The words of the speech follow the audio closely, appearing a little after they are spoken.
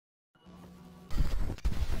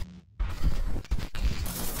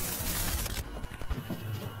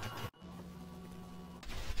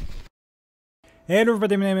Hey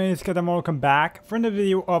everybody, my name is Kat and welcome back for another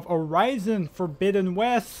video of Horizon Forbidden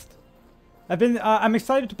West. I'm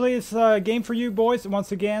excited to play this game for you boys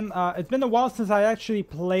once again. It's been a while since I actually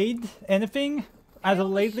played anything as of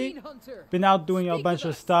lately. Been out doing a bunch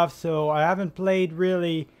of stuff, so I haven't played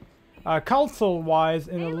really console-wise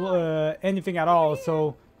in anything at all.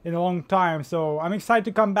 So in a long time. So I'm excited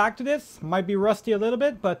to come back to this. Might be rusty a little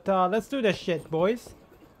bit, but let's do this shit, boys.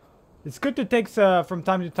 It's good to take from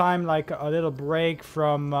time to time like a little break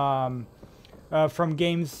from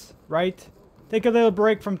games, right? Take a little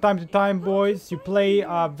break from time to time, boys. You play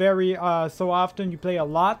so often, you play a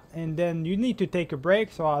lot, and then you need to take a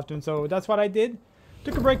break so often. So that's what I did.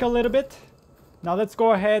 Took a break a little bit. Now let's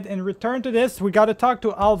go ahead and return to this. We gotta talk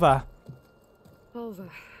to Alva. Alva,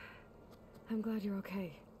 I'm glad you're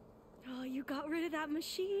okay. Oh, you got rid of that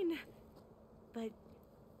machine. But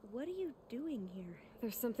what are you doing here?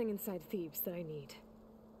 There's something inside Thebes that I need.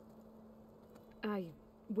 I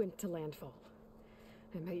went to landfall.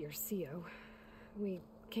 I met your CO. We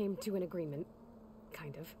came to an agreement,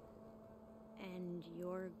 kind of. And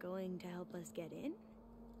you're going to help us get in?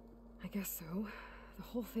 I guess so. The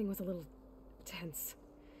whole thing was a little tense.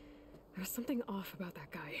 There was something off about that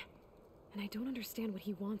guy. And I don't understand what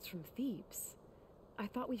he wants from Thebes. I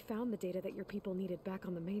thought we found the data that your people needed back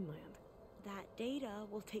on the mainland. That data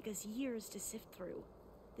will take us years to sift through.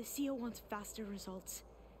 The CO wants faster results.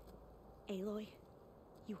 Aloy,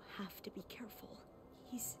 you have to be careful.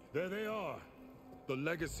 There they are. The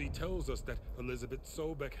legacy tells us that Elizabeth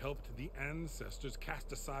Sobek helped the ancestors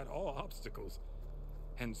cast aside all obstacles.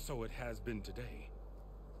 And so it has been today.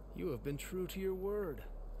 You have been true to your word.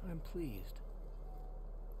 I'm pleased.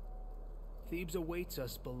 Thebes awaits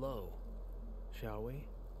us below. Shall we?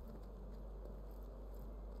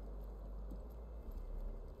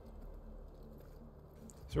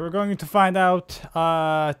 So we're going to find out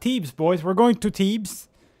Thebes, boys. We're going to Thebes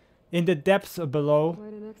in the depths below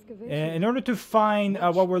in order to find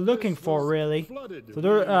what we're looking for, really. So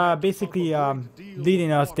they're basically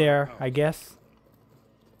leading us there, I guess.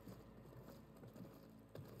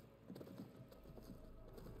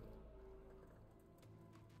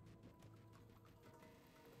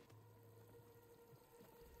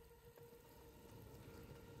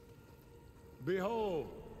 Behold,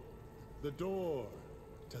 the door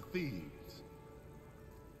to Thebes.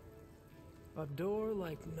 A door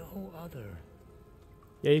like no other.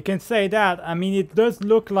 Yeah, you can say that. I mean, it does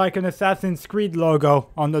look like an Assassin's Creed logo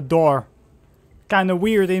on the door. Kind of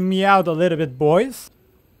weirding me out a little bit, boys.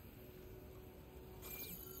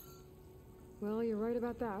 Well, you're right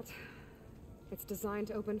about that. It's designed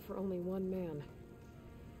to open for only one man.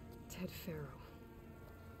 Ted Faro.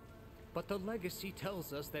 But the legacy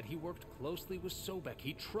tells us that he worked closely with Sobek.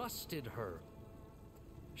 He trusted her.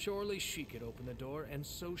 Surely she could open the door, and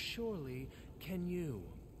so surely can you.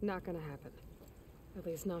 Not gonna happen. At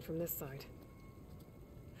least not from this side.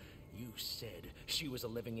 You said she was a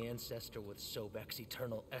living ancestor with Sobek's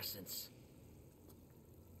eternal essence.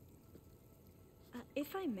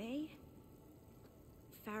 If I may,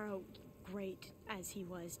 Pharaoh, great as he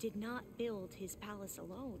was, did not build his palace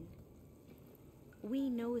alone. We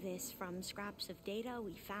know this from scraps of data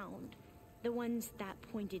we found, the ones that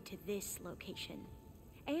pointed to this location.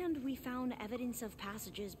 And we found evidence of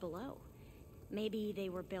passages below. Maybe they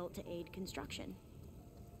were built to aid construction.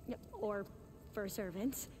 Or for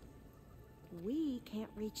servants. We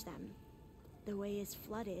can't reach them. The way is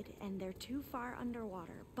flooded and they're too far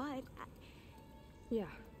underwater, but... Yeah,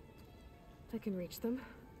 I can reach them.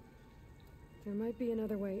 There might be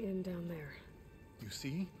another way in down there. You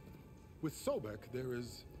see? With Sobek, there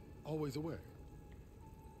is always a way.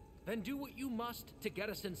 Then do what you must to get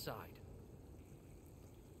us inside.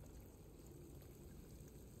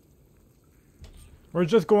 We're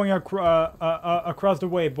just going across the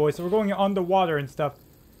way, boys. So we're going underwater and stuff.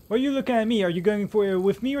 What are you looking at me? Are you going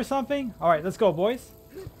with me or something? Alright, let's go, boys.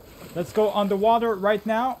 Let's go underwater right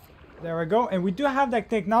now. There we go. And we do have that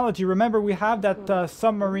technology. Remember, we have that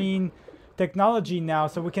submarine technology now.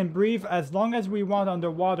 So we can breathe as long as we want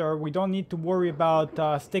underwater. We don't need to worry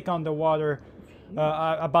about stick underwater.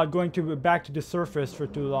 About going back to the surface for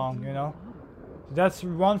too long, you know. So that's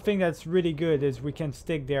one thing that's really good, is we can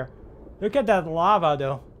stick there. Look at that lava,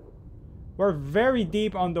 though. We're very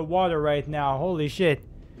deep underwater right now. Holy shit.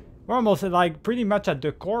 We're almost like pretty much at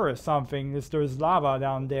the core or something. There's lava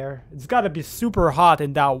down there. It's got to be super hot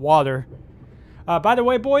in that water. By the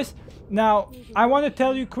way, boys, now I want to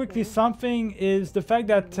tell you quickly something, is the fact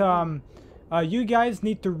that you guys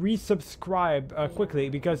need to resubscribe quickly,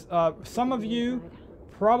 because some of you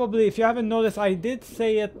probably, if you haven't noticed, I did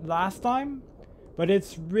say it last time, but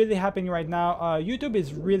it's really happening right now. YouTube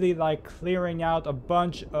is really like clearing out a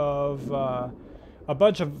bunch of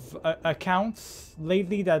accounts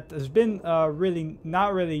lately that has been really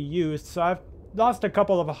not really used. So I've lost a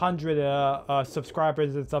couple of hundred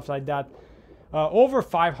subscribers and stuff like that. Over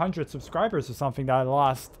 500 subscribers or something that I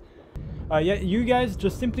lost. Yeah, you guys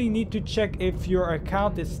just simply need to check if your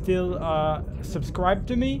account is still subscribed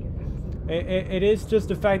to me. It is just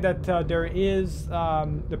the fact that there is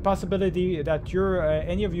the possibility that your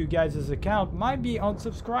any of you guys' account might be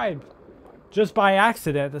unsubscribed just by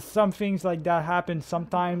accident. Some things like that happen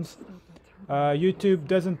sometimes. YouTube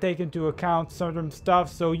doesn't take into account certain stuff,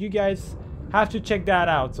 so you guys have to check that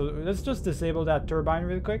out. So let's just disable that turbine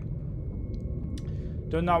really quick.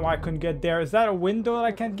 Don't know why I couldn't get there. Is that a window that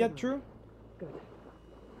I can't get through?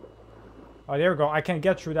 Oh, there we go. I can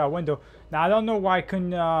get through that window. Now I don't know why I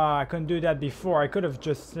couldn't do that before. I could have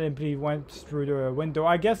just simply went through the window.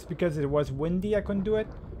 I guess because it was windy, I couldn't do it.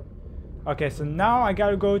 Okay, so now I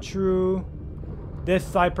gotta go through this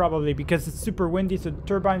side probably because it's super windy, so the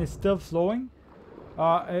turbine is still flowing.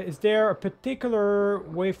 Is there a particular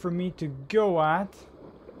way for me to go at?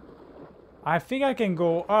 I think I can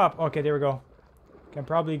go up. Okay, there we go. Can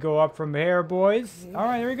probably go up from here, boys. All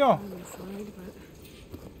right, there we go. How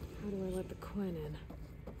do I let the Quen in?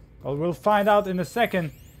 Well, we'll find out in a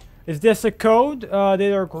second. Is this a code?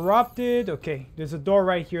 They are corrupted. Okay, there's a door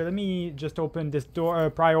right here. Let me just open this door.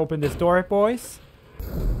 Probably open this door, boys.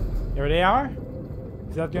 There they are.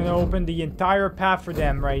 Is that gonna open the entire path for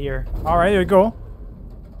them right here? All right, there we go.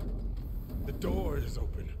 The door is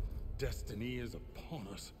open. Destiny is upon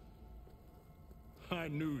us. I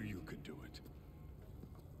knew you could do it.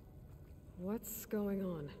 What's going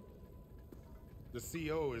on? The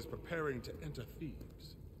CO is preparing to enter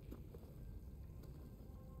Thebes.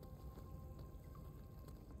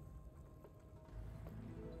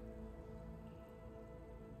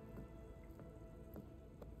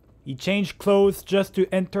 He changed clothes just to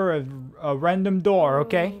enter a random door,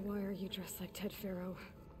 okay? Oh, why are you dressed like Ted Pharaoh?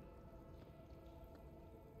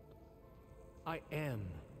 I am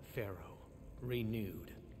Pharaoh,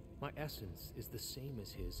 renewed. My essence is the same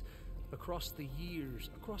as his. Across the years,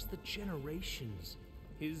 across the generations,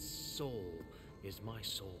 his soul is my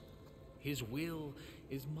soul. His will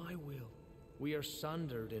is my will. We are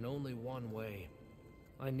sundered in only one way.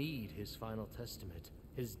 I need his final testament,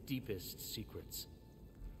 his deepest secrets.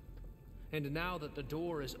 And now that the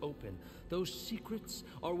door is open, those secrets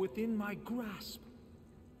are within my grasp.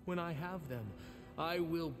 When I have them, I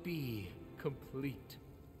will be complete,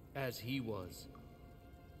 as he was.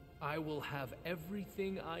 I will have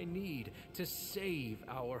everything I need to save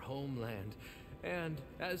our homeland, and,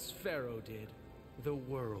 as Pharaoh did, the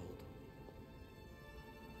world.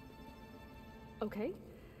 Okay.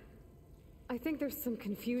 I think there's some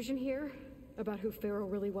confusion here about who Pharaoh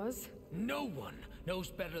really was. No one knows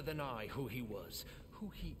better than I who he was,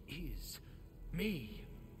 who he is. Me.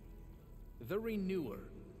 The Renewer,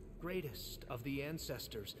 greatest of the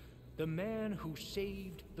ancestors, the man who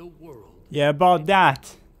saved the world. Yeah, about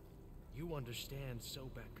that. You understand,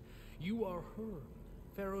 Sobek. You are her,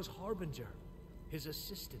 Pharaoh's harbinger, his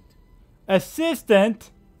assistant.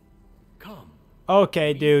 Assistant? Come.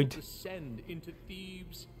 Okay, dude. Descend into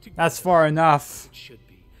Thebes together. That's far enough. It should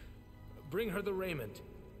be. Bring her the raiment.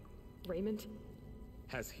 Raymond?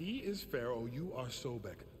 As he is Pharaoh, you are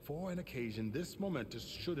Sobek. For an occasion this momentous,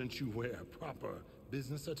 shouldn't you wear proper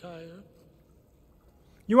business attire?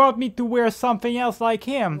 You want me to wear something else like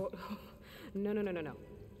him? No.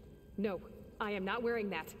 No, I am not wearing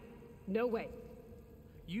that. No way.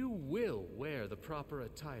 You will wear the proper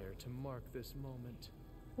attire to mark this moment.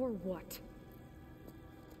 Or what?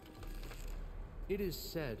 It is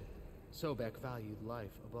said Sobek valued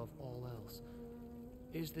life above all else.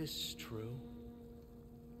 Is this true?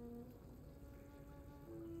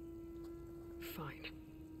 Fine.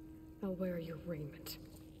 I'll wear your raiment.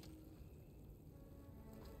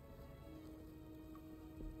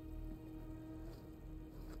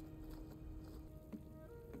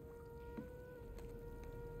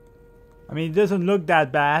 I mean, it doesn't look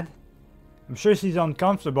that bad. I'm sure she's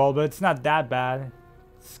uncomfortable, but it's not that bad.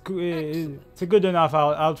 It's a good enough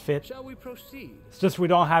outfit. Shall we proceed? It's just we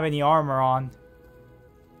don't have any armor on.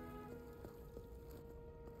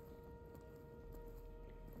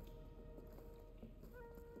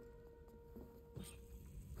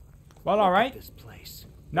 Well, all right. This place.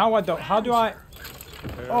 Now what? How do I?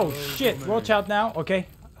 Oh shit! Watch out now. Okay,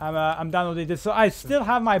 I'm downloading this. So I still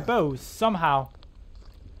have my bows somehow.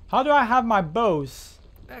 How do I have my bows?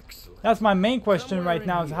 Excellent. That's my main question right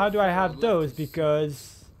now. Is how do I have those?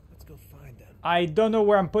 Because let's go find them. I don't know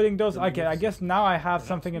where I'm putting those. Okay, I guess now I have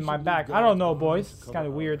something in my back. I don't know, boys. It's kind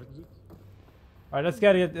of weird. All right, let's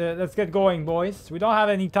get going, boys. We don't have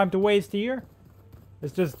any time to waste here.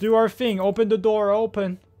 Let's just do our thing. Open the door,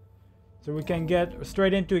 open. So we can get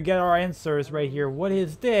straight into get our answers right here. What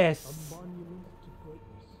is this?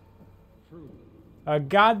 A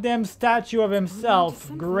goddamn statue of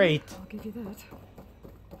himself. Great. I'll give you that.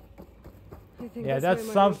 I think Yeah, this that's way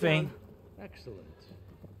might something. move Excellent.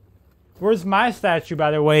 Where's my statue,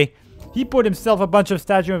 by the way? He put himself a bunch of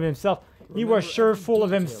statues of himself. He was sure full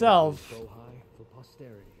of himself. Bohai for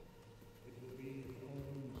posterity.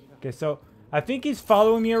 Okay, so I think he's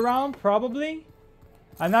following me around, probably.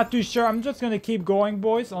 I'm not too sure. I'm just gonna keep going,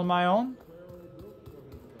 boys, on my own.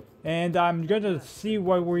 And I'm gonna see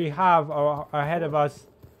what we have ahead of us.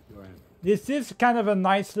 This is kind of a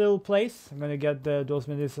nice little place. I'm gonna get those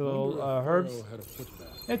medicinal herbs.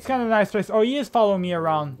 It's kind of a nice place. Oh, he is following me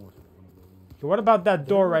around. Okay, what about that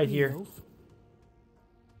door right here?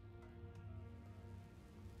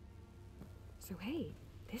 So hey,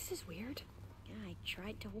 this is weird. Yeah, I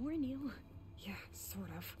tried to warn you. Yeah,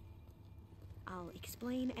 sort of. I'll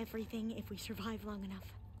explain everything if we survive long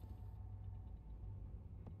enough.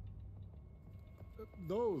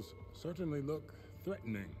 Those certainly look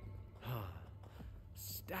threatening.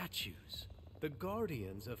 Statues. The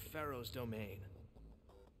guardians of Pharaoh's domain.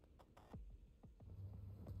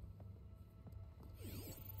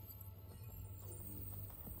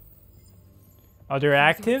 Oh, they're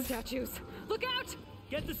active? Statues. Look out!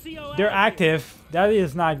 Get the CO. They're active. That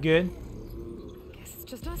is not good. Guess it's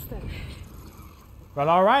just us then. Well,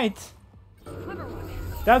 alright. Clever one.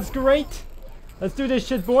 That's great. Let's do this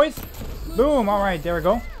shit, boys. Boom. Alright, there we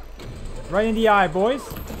go. Right in the eye, boys.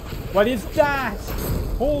 What is that?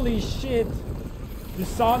 Holy shit. You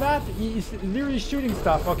saw that? He's literally shooting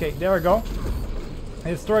stuff. Okay, there we go.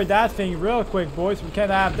 I destroyed that thing real quick, boys. We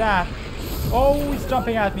can't have that. Oh, he's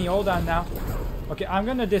jumping at me. Hold on now. Okay, I'm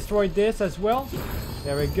gonna destroy this as well.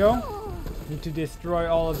 There we go. Need to destroy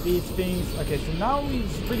all of these things. Okay, so now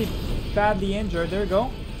he's pretty badly injured. There we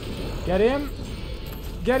go. Get him.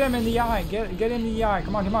 Get him in the eye. Get him in the eye.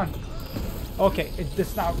 Come on, come on. Okay,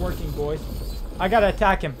 it's not working, boys. I gotta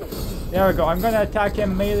attack him. There we go. I'm gonna attack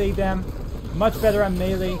him, melee them. Much better at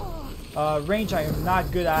melee. Range I am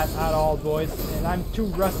not good at all, boys. And I'm too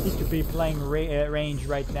rusty to be playing range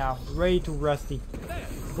right now. Way too rusty.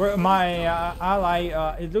 Where my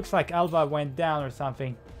ally, it looks like Alva went down or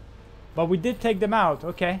something. But we did take them out.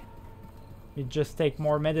 Okay. We just take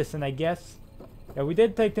more medicine, I guess. Yeah, we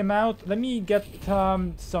did take them out. Let me get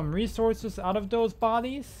some resources out of those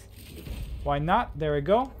bodies. Why not? There we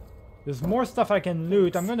go. There's more stuff I can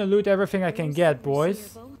loot. I'm gonna loot everything I can get,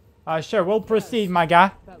 boys. Sure, we'll proceed, my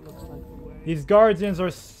guy. These guardians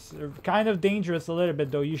are kind of dangerous a little bit,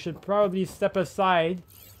 though. You should probably step aside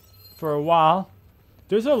for a while.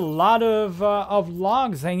 There's a lot of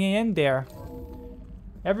logs hanging in there.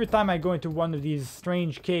 Every time I go into one of these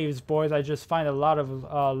strange caves, boys, I just find a lot of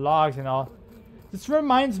logs and all. This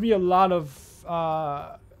reminds me a lot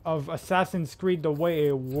of Assassin's Creed, the way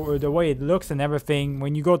it looks and everything.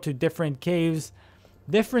 When you go to different caves,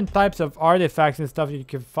 different types of artifacts and stuff you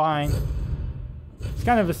can find. It's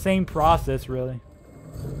kind of the same process, really.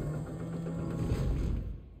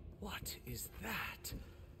 What is that?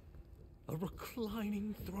 A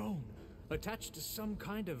reclining throne attached to some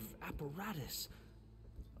kind of apparatus.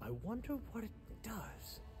 I wonder what it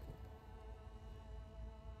does.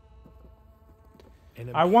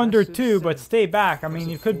 I wonder too, but stay back. I mean,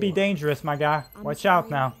 it could be dangerous, my guy. Watch out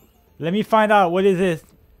now. Let me find out. What is this?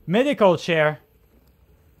 Medical chair.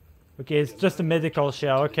 Okay, it's just a medical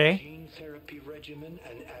shell, okay. Gene therapy regimen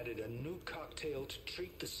and added a new cocktail to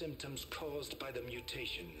treat the symptoms caused by the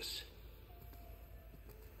mutations.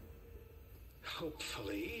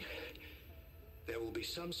 Hopefully, there will be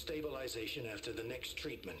some stabilization after the next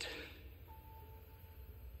treatment.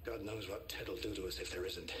 God knows what Ted'll do to us if there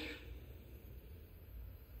isn't.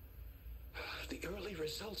 The early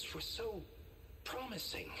results were so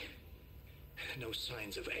promising. No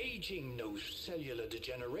signs of aging, no cellular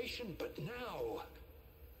degeneration, but now...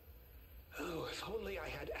 Oh, if only I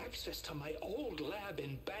had access to my old lab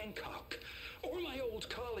in Bangkok, or my old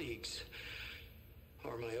colleagues,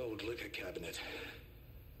 or my old liquor cabinet.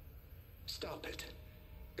 Stop it.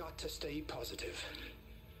 Got to stay positive.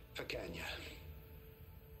 For Kenya.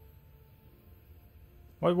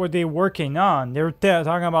 What were they working on? They were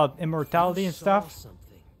talking about immortality and stuff?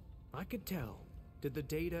 Something. I could tell. Did the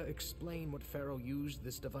data explain what Pharaoh used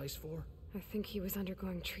this device for? I think he was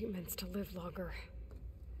undergoing treatments to live longer.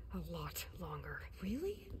 A lot longer.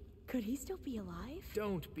 Really? Could he still be alive?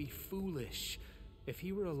 Don't be foolish. If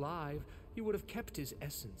he were alive, he would have kept his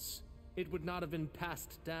essence. It would not have been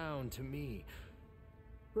passed down to me.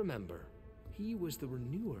 Remember, he was the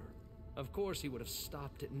renewer. Of course, he would have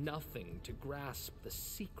stopped at nothing to grasp the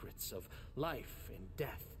secrets of life and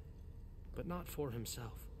death, but not for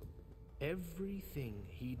himself. Everything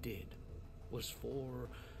he did was for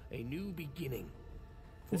a new beginning.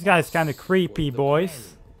 This guy's kind of creepy,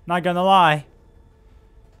 boys. Not gonna lie.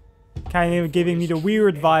 Kind of giving me the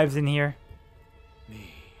weird vibes in here.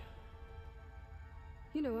 Me.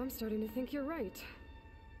 You know, I'm starting to think you're right.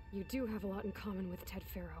 You do have a lot in common with Ted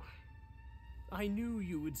Faro. I knew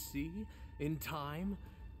you would see in time.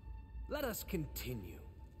 Let us continue.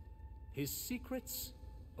 His secrets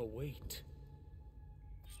await.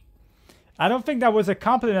 I don't think that was a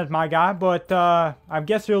compliment, my guy, but I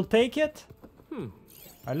guess you'll take it.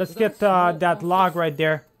 Alright, let's get that log right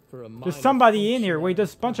there. There's somebody in here. Wait,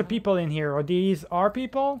 there's a bunch of people in here. Are these our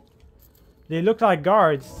people? They look like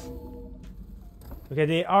guards. Okay,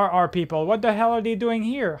 they are our people. What the hell are they doing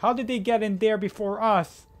here? How did they get in there before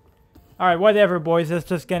us? Alright, whatever, boys. Let's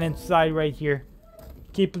just get inside right here.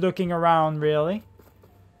 Keep looking around, really.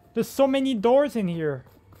 There's so many doors in here.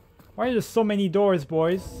 Why are there so many doors,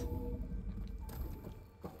 boys?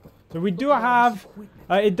 So we do have...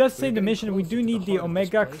 it does say in the mission we do need the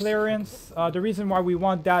Omega clearance. The reason why we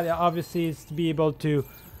want that, obviously, is to be able to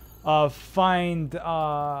find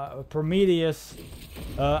Prometheus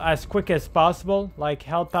as quick as possible. Like,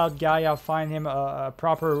 help out Gaia find him a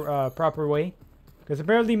proper way. Because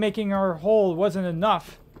apparently making her whole wasn't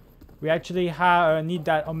enough. We actually need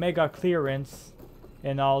that Omega clearance.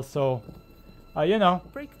 And also, you know,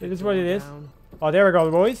 it is what it is. Oh, there we go,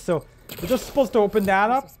 boys. So, we're just supposed to open that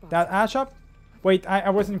up. That hatch up. Wait, I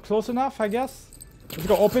wasn't close enough, I guess. Let's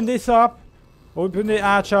go open this up. Open the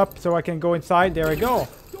hatch up so I can go inside. There we go.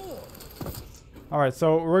 Alright,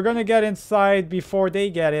 so we're gonna get inside before they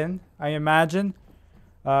get in, I imagine.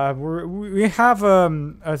 We have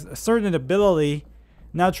a certain ability,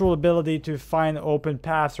 natural ability to find open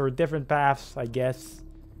paths or different paths, I guess.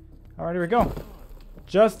 Alright, here we go.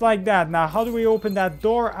 Just like that. Now, how do we open that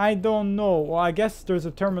door? I don't know. Well, I guess there's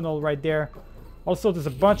a terminal right there. Also, there's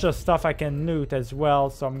a bunch of stuff I can loot as well,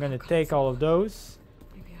 so I'm gonna take all of those.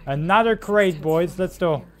 Another crate, boys. Let's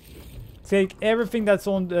go. Take everything that's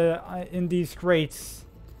on in these crates.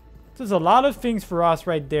 There's a lot of things for us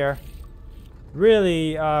right there.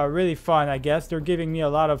 Really, really fun, I guess. They're giving me a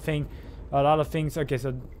lot of things. Okay,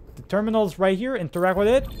 so the terminal's right here. Interact with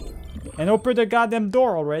it, and open the goddamn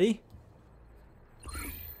door already.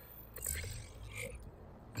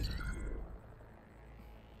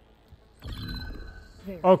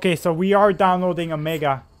 Okay, so we are downloading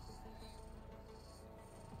Omega.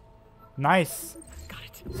 Nice.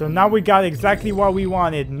 So now we got exactly what we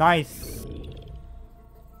wanted. Nice.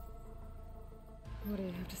 What do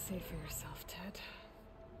you have to say for yourself, Ted?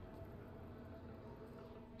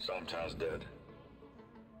 Somta's dead,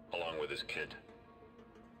 along with his kid.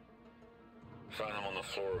 Found him on the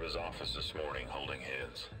floor of his office this morning, holding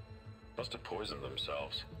hands. Must have poisoned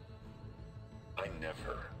themselves. I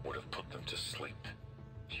never would have put them to sleep.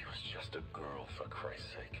 She was just a girl, for Christ's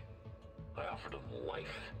sake. I offered them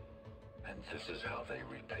life, and this is how they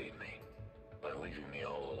repaid me, by leaving me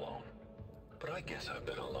all alone. But I guess I've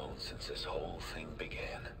been alone since this whole thing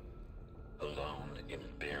began. Alone in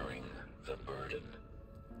bearing the burden.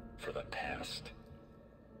 For the past.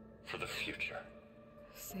 For the future.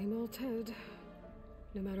 Same old Ted.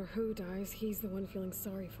 No matter who dies, he's the one feeling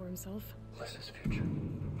sorry for himself. Less his future.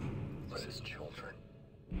 Less his children.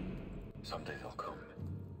 Someday they'll come,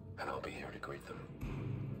 and I'll be here to greet them.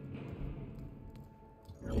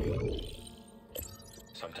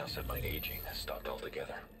 Sometimes said my aging has stopped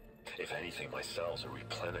altogether. If anything, my cells are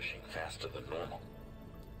replenishing faster than normal.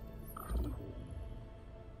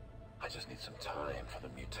 I just need some time for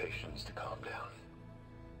the mutations to calm down.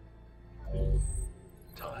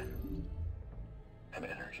 Time. And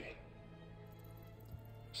energy.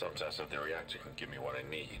 Sometimes said the reactor can give me what I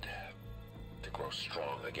need to grow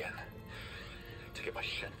strong again. To get my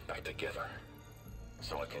shit back together.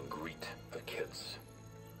 So I can greet the kids.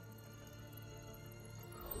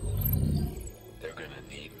 They're gonna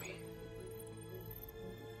need me.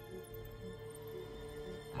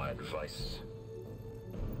 My advice.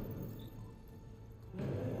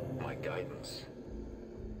 My guidance.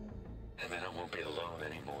 And then I won't be alone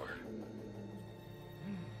anymore.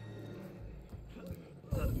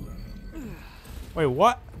 Wait,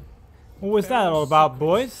 what? What was that all about,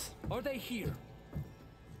 boys? Are they here?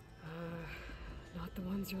 Not the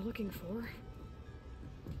ones you're looking for.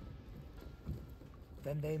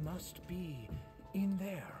 Then they must be in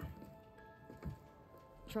there.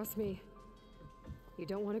 Trust me. You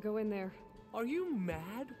don't want to go in there. Are you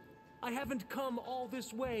mad? I haven't come all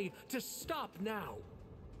this way to stop now.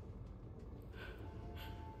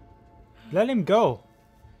 Let him go.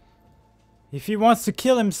 If he wants to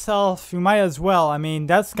kill himself, you might as well. I mean,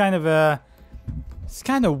 that's kind of a... It's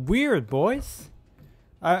kind of weird, boys.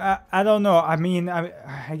 I don't know. I mean,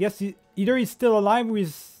 I guess either he's still alive or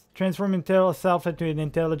he's transforming himself into an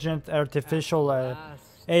intelligent artificial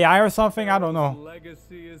AI or something. I don't know.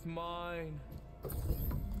 Legacy is mine.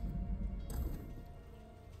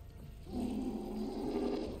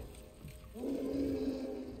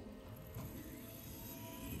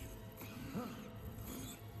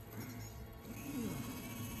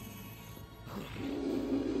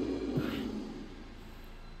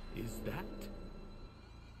 Is that?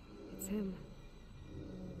 It's him.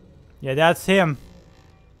 Yeah, that's him.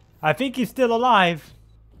 I think he's still alive.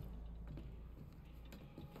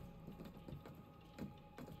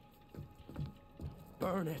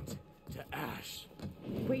 Burn it to ash.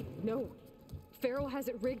 Wait, no. Pharaoh has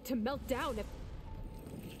it rigged to melt down if...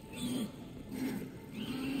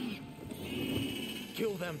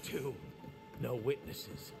 Kill them too. No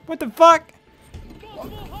witnesses. What the fuck?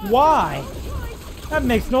 Why? That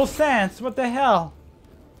makes no sense. What the hell?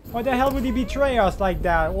 Why the hell would he betray us like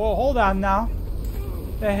that? Well, hold on now.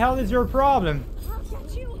 The hell is your problem?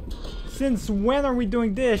 Since when are we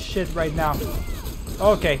doing this shit right now?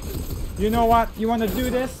 Okay. You know what? You want to do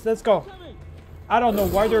this? Let's go. I don't know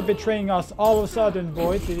why they're betraying us all of a sudden,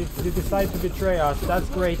 boys. They decide to betray us. That's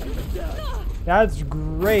great. That's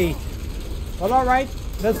great. Well, alright.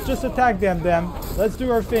 Let's just attack them then. Let's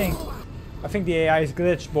do our thing. I think the AI is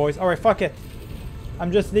glitched, boys. Alright, fuck it.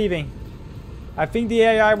 I'm just leaving. I think the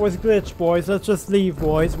AI was glitched, boys. Let's just leave,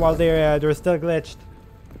 boys, while they're still glitched.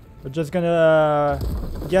 We're just gonna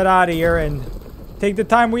get out of here and take the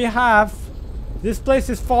time we have. This place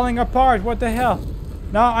is falling apart. What the hell?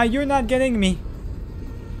 No, you're not getting me.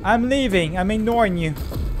 I'm leaving. I'm ignoring you.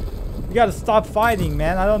 You gotta stop fighting,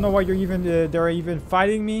 man. I don't know why you're even they're even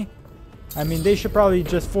fighting me. I mean, they should probably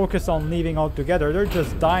just focus on leaving altogether. They're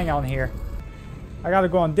just dying out here. I gotta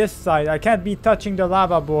go on this side. I can't be touching the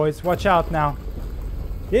lava, boys. Watch out now.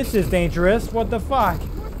 This is dangerous. What the fuck?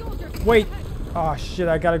 Wait. Oh shit,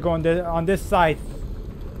 I gotta go on this side.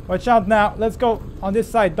 Watch out now. Let's go on this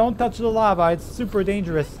side. Don't touch the lava. It's super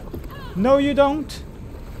dangerous. No, you don't.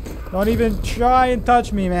 Don't even try and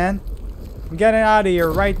touch me, man. I'm getting out of here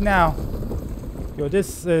right now. Yo,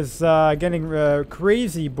 this is getting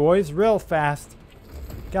crazy, boys. Real fast.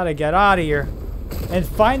 Gotta get out of here. And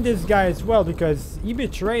find this guy as well, because he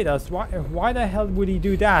betrayed us. Why the hell would he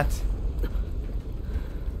do that?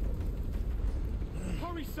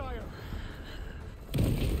 Hurry, sire.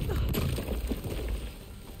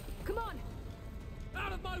 Come on!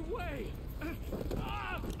 Out of my way.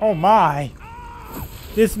 Oh my.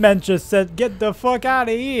 This man just said, get the fuck out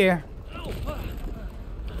of here.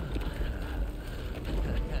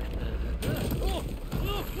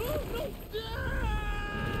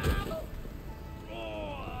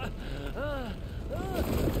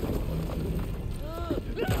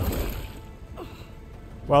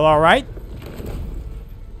 Well, alright.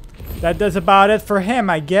 That does about it for him,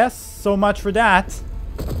 I guess. So much for that.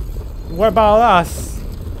 What about us?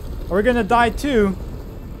 Are we gonna die too?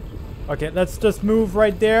 Okay, let's just move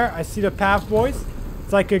right there. I see the path, boys.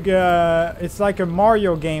 It's like a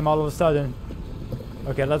Mario game all of a sudden.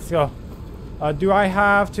 Okay, let's go. Do I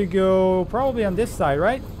have to go probably on this side,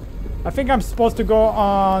 right? I think I'm supposed to go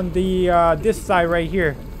on the this side right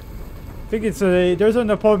here. I think it's there's an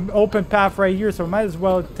open path right here, so I might as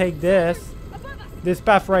well take this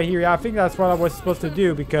path right here. Yeah, I think that's what I was supposed to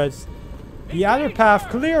do, because the other path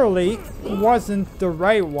clearly wasn't the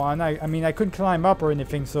right one. I mean, I couldn't climb up or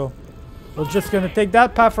anything, so we're just gonna take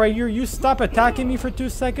that path right here. You stop attacking me for 2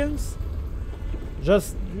 seconds.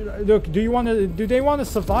 Just look. Do they want to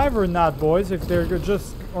survive or not, boys? If they're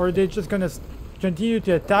just, or are they just gonna continue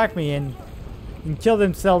to attack me and kill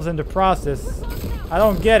themselves in the process? I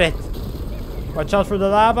don't get it. Watch out for the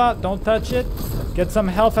lava. Don't touch it. Get some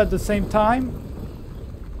health at the same time.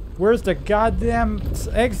 Where's the goddamn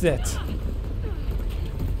exit?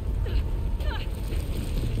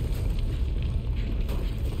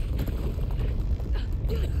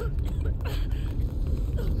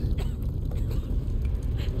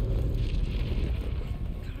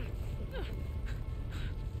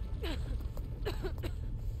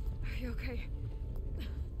 Are you okay?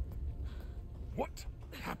 What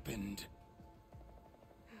happened?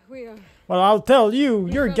 We, Well, I'll tell you.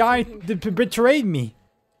 Your found guy something. betrayed me.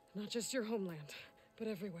 Not just your homeland, but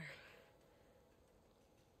everywhere.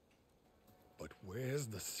 But where's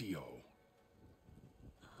the CO?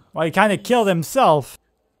 Well, he kind of killed himself.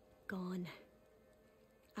 Gone.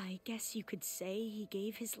 I guess you could say he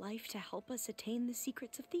gave his life to help us attain the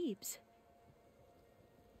secrets of Thebes.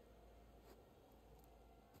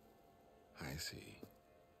 I see.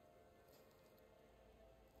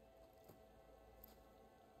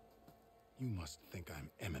 You must think I'm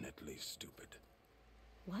eminently stupid.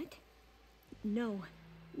 What? No.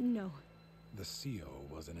 No. The CEO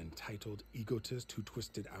was an entitled egotist who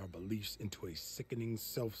twisted our beliefs into a sickening,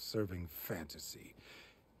 self-serving fantasy.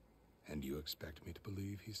 And you expect me to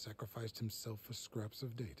believe he sacrificed himself for scraps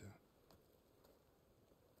of data?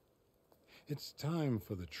 It's time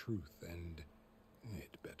for the truth, and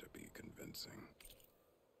it better be convincing.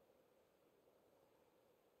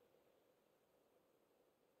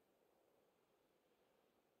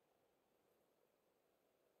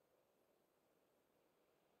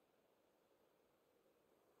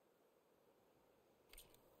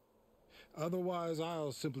 Otherwise,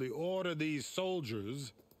 I'll simply order these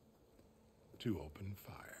soldiers to open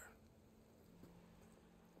fire.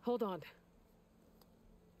 Hold on.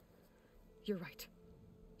 You're right.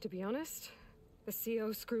 To be honest, the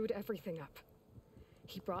CO screwed everything up.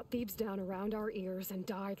 He brought Thebes down around our ears and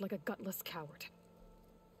died like a gutless coward.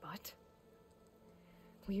 But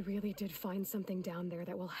we really did find something down there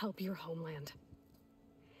that will help your homeland.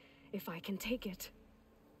 If I can take it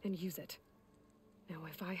and use it. Now,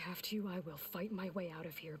 if I have to, I will fight my way out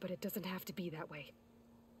of here, but it doesn't have to be that way.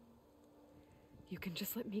 You can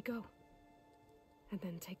just let me go. And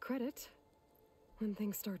then take credit when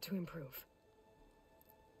things start to improve.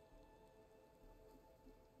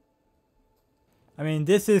 I mean,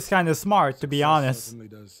 this is kind of smart, to be honest. Certainly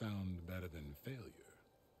does sound better than failure.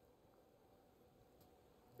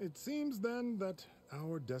 It seems then that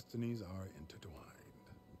our destinies are intertwined.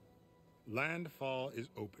 Landfall is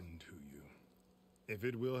open to you. If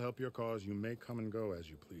it will help your cause, you may come and go as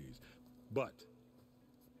you please. But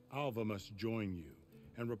Alva must join you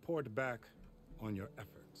and report back on your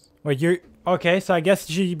efforts. Wait, you're... Okay, so I guess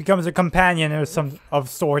she becomes a companion or some of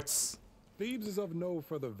sorts. Thebes is of no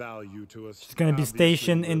further value to us. She's gonna be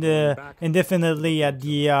stationed in the... indefinitely at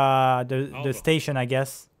the station, I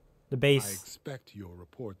guess. The I base. expect your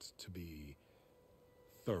reports to be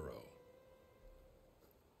thorough.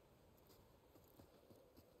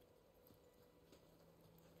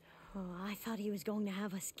 Oh, I thought he was going to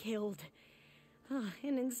have us killed.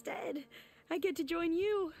 And instead, I get to join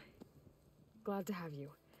you. Glad to have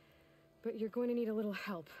you. But you're going to need a little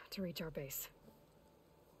help to reach our base.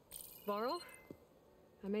 Varl,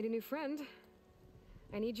 I made a new friend.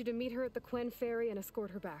 I need you to meet her at the Quen Ferry and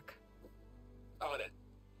escort her back. On it.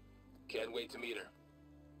 Can't wait to meet her.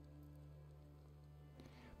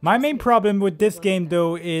 My main problem with this game,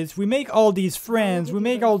 though, is we make all these friends, we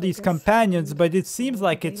make all these companions, but it seems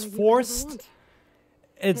like it's forced.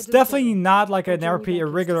 It's definitely not like a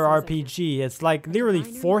regular RPG. It's like literally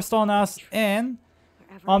forced on us, and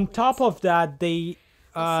on top of that, they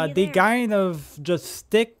kind of just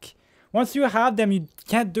stick. Once you have them, you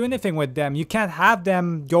can't do anything with them. You can't have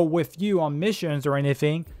them go with you on missions or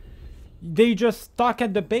anything. They just stuck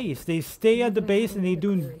at the base. They stay at the base and they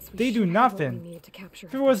do nothing.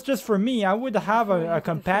 If it was just for me, I would have a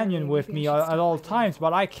companion with me at all times,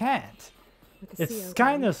 but I can't. It's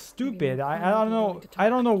kind of stupid. I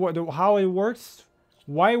don't know how it works,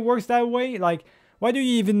 why it works that way. Like, why do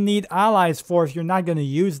you even need allies for if you're not gonna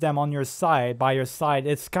use them on your side, by your side?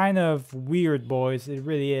 It's kind of weird, boys. It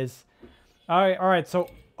really is. All right.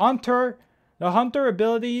 So the hunter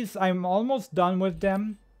abilities, I'm almost done with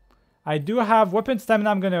them. I do have weapon stamina.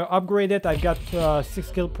 I'm going to upgrade it. I've got 6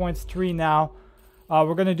 skill points, 3 now.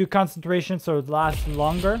 We're going to do concentration so it lasts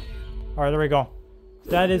longer. Alright, there we go.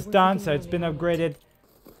 That is done, so it's been upgraded.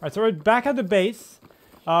 Alright, so we're back at the base.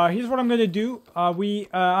 Here's what I'm going to do.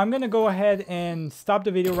 I'm going to go ahead and stop the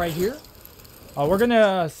video right here. We're going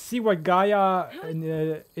to see what Gaia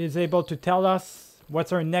is able to tell us. What's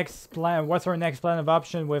her next plan? What's our next plan of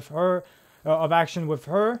action with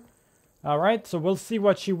her? Alright, so we'll see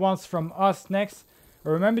what she wants from us next.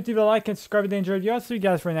 Remember to leave a like and subscribe if you enjoyed the video. I'll see you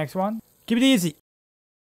guys for the next one. Keep it easy.